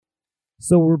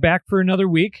So we're back for another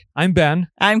week. I'm Ben,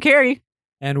 I'm Carrie.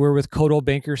 and we're with Coldwell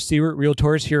Banker Siewert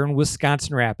Realtors here in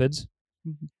Wisconsin Rapids.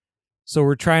 So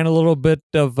we're trying a little bit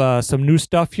of some new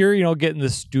stuff here, getting the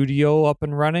studio up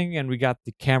and running, and we got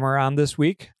the camera on this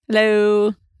week.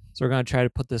 Hello. So we're going to try to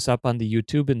put this up on the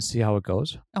YouTube and see how it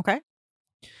goes. Okay.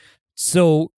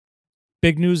 So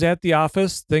big news at the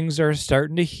office. Things are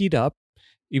starting to heat up.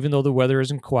 Even though the weather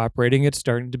isn't cooperating, it's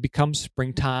starting to become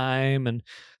springtime, and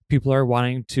people are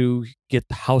wanting to get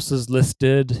the houses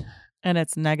listed. And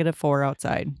it's -4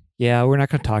 outside. Yeah, we're not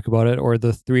going to talk about it or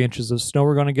the 3 inches of snow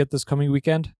we're going to get this coming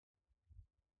weekend.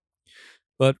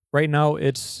 But right now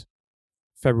it's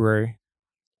February.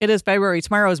 It is February.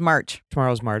 Tomorrow's March.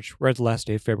 Tomorrow's March. We're at the last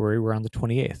day of February. We're on the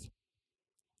 28th.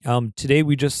 Today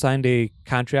we just signed a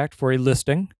contract for a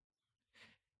listing.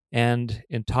 And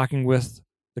in talking with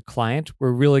the client,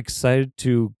 we're really excited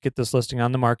to get this listing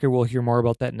on the market. We'll hear more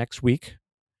about that next week.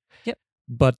 Yep.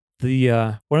 But the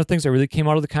one of the things that really came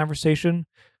out of the conversation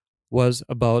was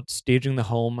about staging the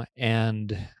home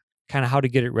and kind of how to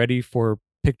get it ready for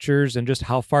pictures and just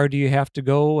how far do you have to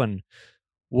go and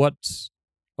what's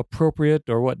appropriate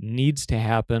or what needs to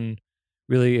happen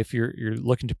really if you're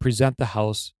looking to present the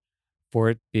house for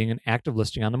it being an active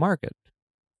listing on the market.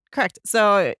 Correct.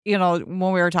 So,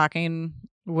 when we were talking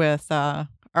with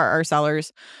our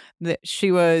sellers, that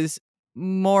she was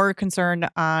more concerned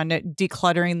on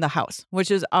decluttering the house,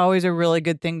 which is always a really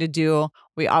good thing to do.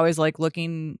 We always like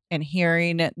looking and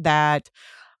hearing that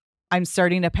I'm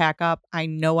starting to pack up. I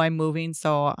know I'm moving,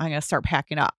 so I'm going to start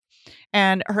packing up.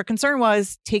 And her concern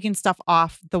was taking stuff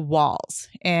off the walls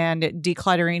and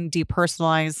decluttering,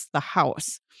 depersonalize the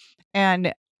house.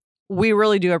 And we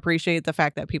really do appreciate the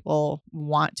fact that people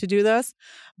want to do this.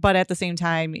 But at the same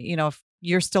time, if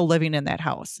you're still living in that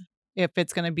house, if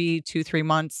it's going to be 2-3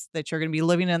 months that you're going to be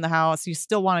living in the house, you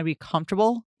still want to be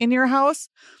comfortable in your house.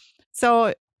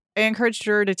 So I encouraged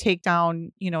her to take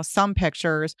down, some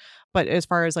pictures, but as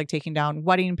far as like taking down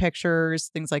wedding pictures,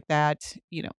 things like that,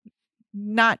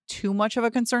 not too much of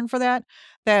a concern for that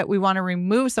we want to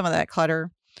remove some of that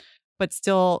clutter, but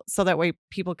still so that way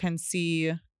people can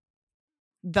see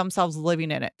themselves living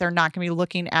in it. They're not going to be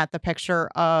looking at the picture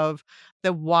of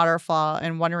the waterfall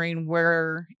and wondering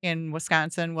where in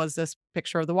Wisconsin was this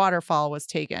picture of the waterfall was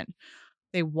taken.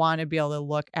 They want to be able to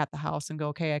look at the house and go,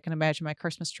 okay, I can imagine my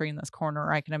Christmas tree in this corner.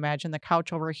 Or I can imagine the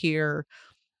couch over here.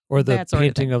 Or the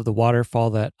painting of the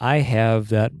waterfall that I have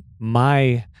that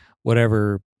my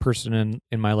whatever person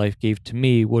in my life gave to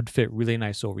me would fit really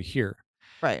nice over here.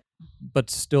 Right.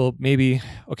 But still maybe,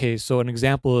 okay, so an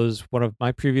example is one of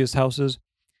my previous houses.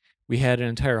 We had an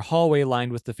entire hallway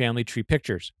lined with the family tree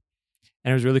pictures.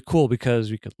 And it was really cool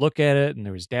because we could look at it and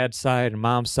there was dad's side and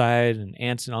mom's side and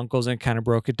aunts and uncles, and kind of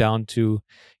broke it down to,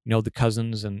 the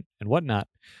cousins and whatnot,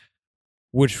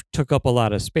 which took up a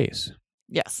lot of space.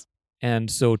 Yes. And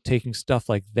so taking stuff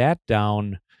like that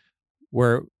down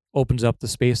where it opens up the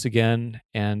space again,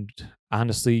 and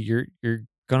honestly, you're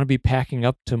going to be packing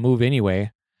up to move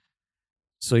anyway.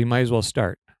 So you might as well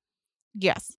start.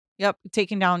 Yes. Yep.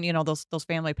 Taking down, those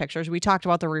family pictures. We talked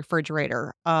about the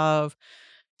refrigerator of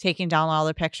taking down all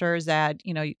the pictures that,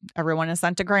 everyone has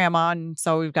sent to grandma. And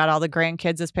so we've got all the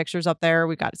grandkids' pictures up there.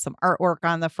 We got some artwork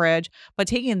on the fridge, but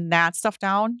taking that stuff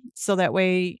down so that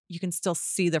way you can still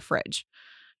see the fridge.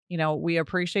 We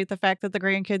appreciate the fact that the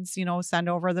grandkids, send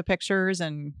over the pictures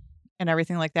and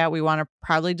everything like that. We want to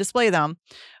proudly display them.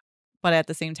 But at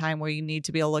the same time, we need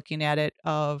to be looking at it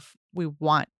of we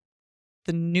want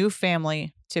the new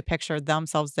family to picture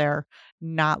themselves there,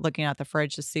 not looking at the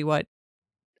fridge to see what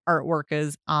artwork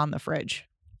is on the fridge.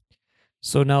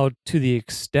 So now, to the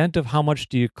extent of how much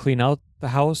do you clean out the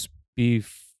house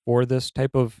before this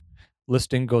type of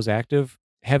listing goes active,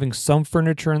 having some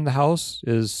furniture in the house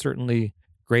is certainly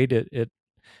great. It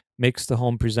makes the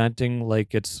home presenting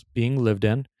like it's being lived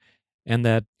in, and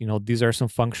that, these are some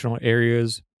functional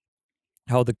areas,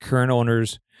 how the current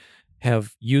owners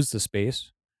have used the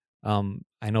space.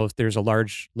 I know if there's a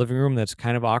large living room that's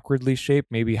kind of awkwardly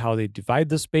shaped, maybe how they divide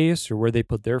the space or where they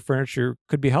put their furniture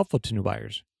could be helpful to new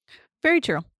buyers. Very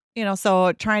true. So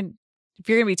if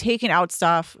you're going to be taking out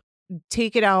stuff,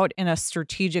 take it out in a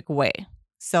strategic way.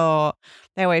 So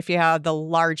that way, if you have the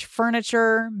large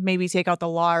furniture, maybe take out the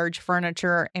large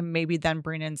furniture and maybe then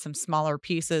bring in some smaller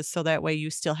pieces. So that way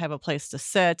you still have a place to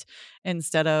sit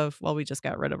instead of, well, we just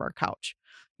got rid of our couch.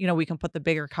 We can put the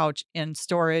bigger couch in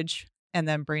storage and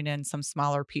then bring in some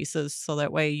smaller pieces. So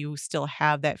that way you still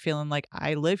have that feeling like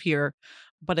I live here,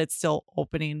 but it's still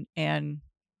opening and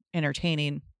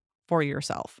entertaining for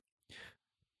yourself.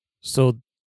 So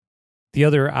the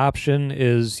other option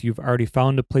is you've already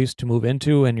found a place to move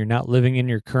into and you're not living in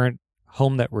your current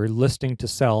home that we're listing to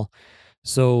sell.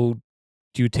 So,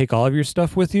 do you take all of your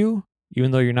stuff with you,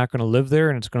 even though you're not going to live there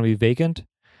and it's going to be vacant?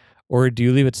 Or do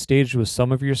you leave it staged with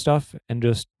some of your stuff and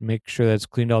just make sure that it's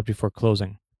cleaned out before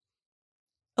closing?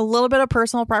 A little bit of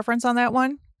personal preference on that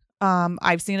one.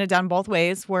 I've seen it done both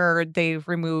ways where they've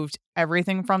removed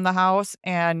everything from the house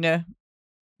and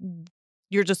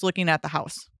you're just looking at the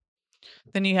house.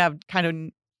 Then you have kind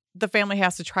of the family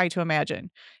has to try to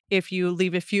imagine if you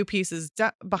leave a few pieces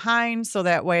behind so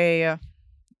that way,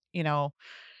 you know,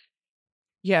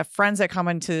 you have friends that come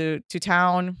into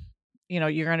town,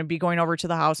 you're going to be going over to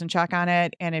the house and check on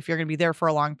it. And if you're going to be there for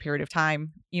a long period of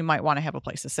time, you might want to have a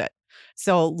place to sit.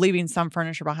 So leaving some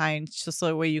furniture behind just so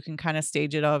that way you can kind of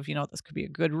stage it of, this could be a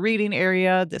good reading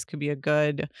area. This could be a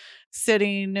good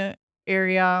sitting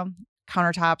area.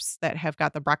 Countertops that have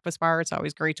got the breakfast bar. It's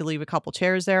always great to leave a couple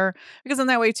chairs there because in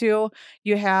that way too,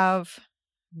 you have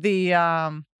the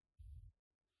a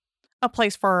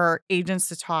place for agents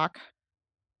to talk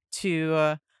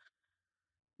to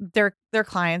their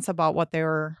clients about what they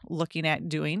were looking at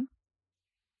doing.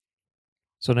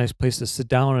 So, a nice place to sit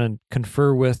down and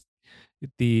confer with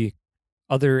the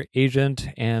other agent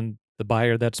and the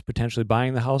buyer that's potentially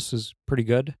buying the house is pretty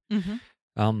good. Mm-hmm.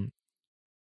 Um,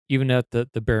 Even at the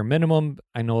bare minimum,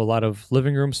 I know a lot of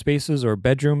living room spaces or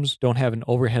bedrooms don't have an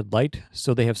overhead light,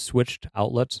 so they have switched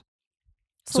outlets.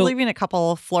 So So, leaving a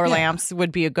couple floor yeah. lamps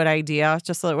would be a good idea,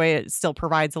 just so that way it still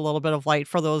provides a little bit of light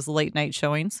for those late night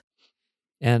showings.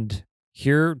 And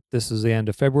here, this is the end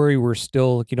of February. We're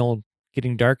still,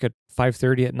 getting dark at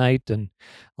 5:30 at night, and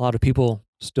a lot of people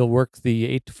still work the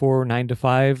 8 to 4, 9 to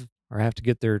 5, or have to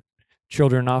get their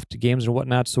children off to games and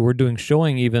whatnot. So we're doing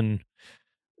showing even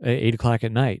at 8 o'clock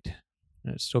at night,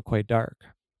 and it's still quite dark.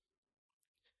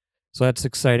 So that's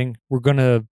exciting. We're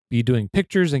gonna be doing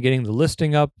pictures and getting the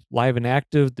listing up live and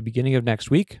active at the beginning of next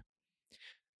week.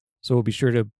 So we'll be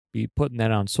sure to be putting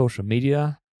that on social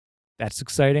media. That's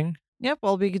exciting. Yep,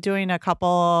 we'll be doing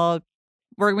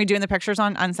we're going to be doing the pictures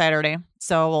on Saturday.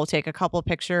 So we'll take a couple of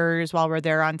pictures while we're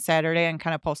there on Saturday and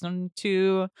kind of post them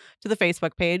to the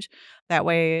Facebook page. That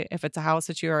way, if it's a house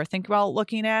that you are thinking about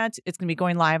looking at, it's going to be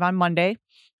going live on Monday.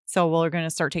 So we're going to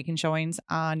start taking showings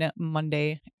on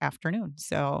Monday afternoon.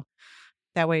 So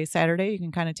that way, Saturday, you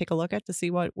can kind of take a look at to see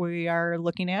what we are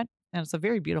looking at. And it's a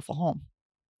very beautiful home.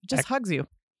 It just hugs you.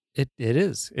 It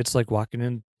is. It's like walking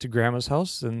into grandma's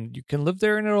house and you can live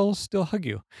there and it'll still hug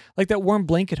you. Like that warm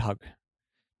blanket hug.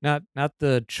 Not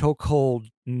the chokehold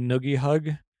noogie hug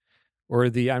or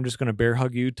the I'm just gonna bear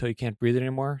hug you till you can't breathe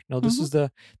anymore. No, Hmm. this is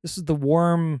the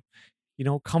warm,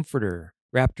 comforter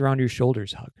wrapped around your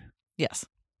shoulders hug. Yes,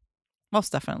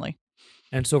 most definitely.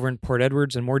 And it's over in Port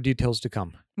Edwards and more details to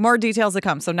come. More details to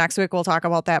come. So next week we'll talk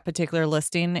about that particular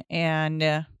listing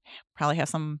and probably have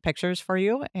some pictures for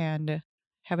you and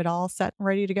have it all set and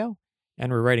ready to go.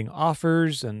 And we're writing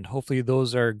offers and hopefully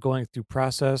those are going through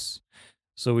process.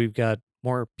 So we've got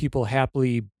more people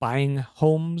happily buying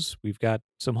homes. We've got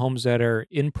some homes that are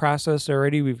in process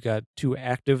already. We've got 2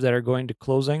 active that are going to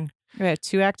closing. We have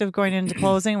 2 active going into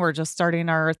closing. We're just starting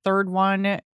our third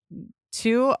one,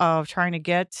 2 of trying to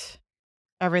get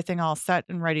everything all set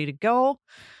and ready to go.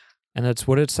 And that's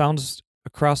what it sounds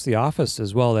across the office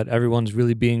as well, that everyone's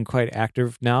really being quite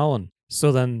active now. And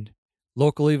so then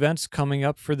local events coming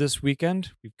up for this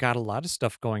weekend. We've got a lot of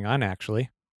stuff going on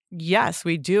actually. Yes,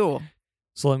 we do.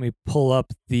 So let me pull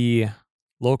up the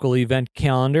local event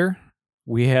calendar.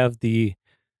 We have the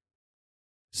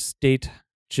state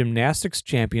gymnastics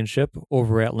championship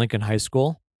over at Lincoln High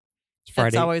School. It's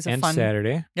That's Friday always a and fun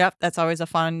Saturday. Yep, that's always a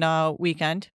fun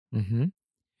weekend. Mm-hmm.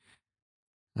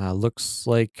 Looks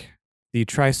like the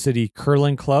Tri-City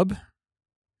Curling Club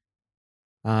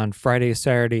on Friday,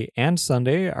 Saturday, and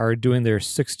Sunday are doing their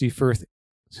 61st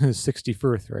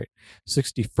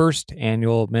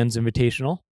annual men's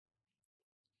invitational.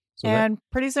 So And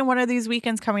pretty soon, one of these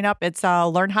weekends coming up, it's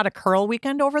Learn How to Curl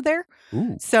weekend over there.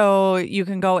 ooh, So you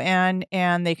can go in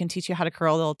and they can teach you how to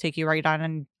curl. They'll take you right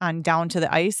on down to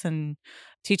the ice and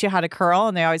teach you how to curl.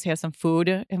 And they always have some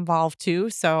food involved too.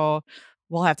 So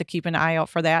we'll have to keep an eye out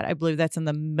for that. I believe that's in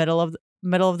the middle of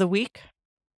the week.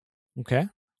 okay.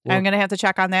 I'm going to have to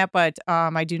check on that, but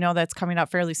I do know that's coming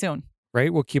up fairly soon.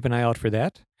 Right, we'll keep an eye out for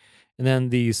that. And then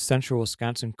the Central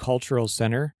Wisconsin Cultural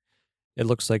Center, it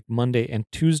looks like Monday and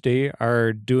Tuesday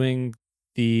are doing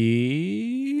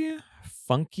the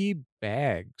funky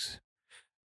bags.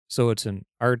 So it's an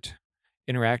art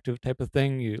interactive type of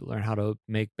thing. You learn how to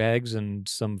make bags and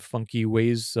some funky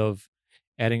ways of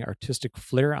adding artistic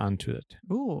flair onto it.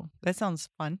 Ooh, that sounds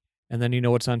fun. And then you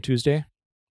know what's on Tuesday?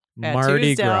 Fat Mardi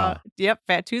Tuesday. Gras, Yep,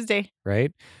 Fat Tuesday.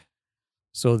 right?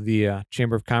 So the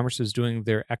Chamber of Commerce is doing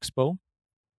their expo.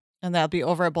 And that'll be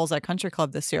over at Bullseye Country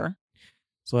Club this year.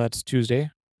 So that's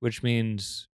Tuesday, which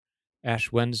means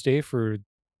Ash Wednesday for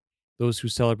those who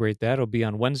celebrate that will be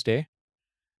on Wednesday.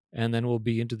 And then we'll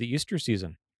be into the Easter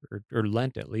season, or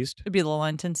Lent at least. It'd be the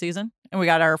Lenten season. And we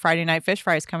got our Friday night fish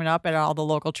fries coming up at all the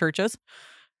local churches.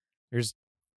 There's,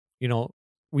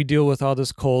 we deal with all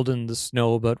this cold and the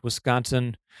snow, but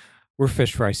Wisconsin, we're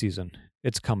fish fry season.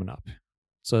 It's coming up.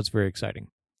 So it's very exciting.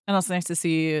 And it's nice to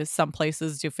see some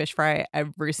places do fish fry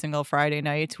every single Friday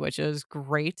night, which is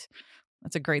great.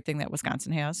 That's a great thing that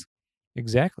Wisconsin has.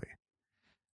 Exactly.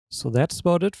 So that's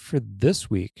about it for this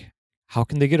week. How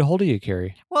can they get a hold of you,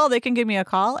 Carrie? Well, they can give me a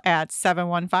call at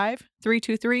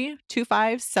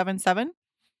 715-323-2577.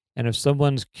 And if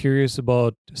someone's curious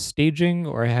about staging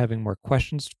or having more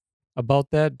questions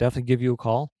about that, definitely give you a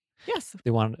call. Yes. If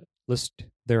they want to list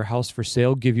their house for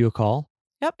sale, give you a call.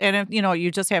 Yep. And if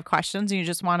you just have questions and you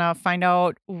just want to find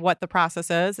out what the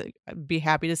process is, I'd be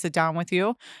happy to sit down with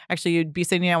you. Actually, you'd be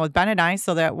sitting down with Ben and I,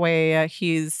 so that way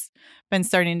he's been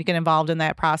starting to get involved in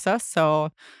that process.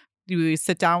 So we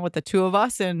sit down with the two of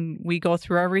us and we go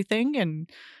through everything, and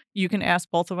you can ask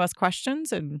both of us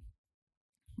questions and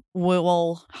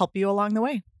we'll help you along the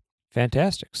way.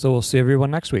 Fantastic. So we'll see everyone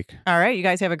next week. All right. You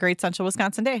guys have a great Central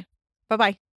Wisconsin day.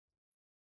 Bye-bye.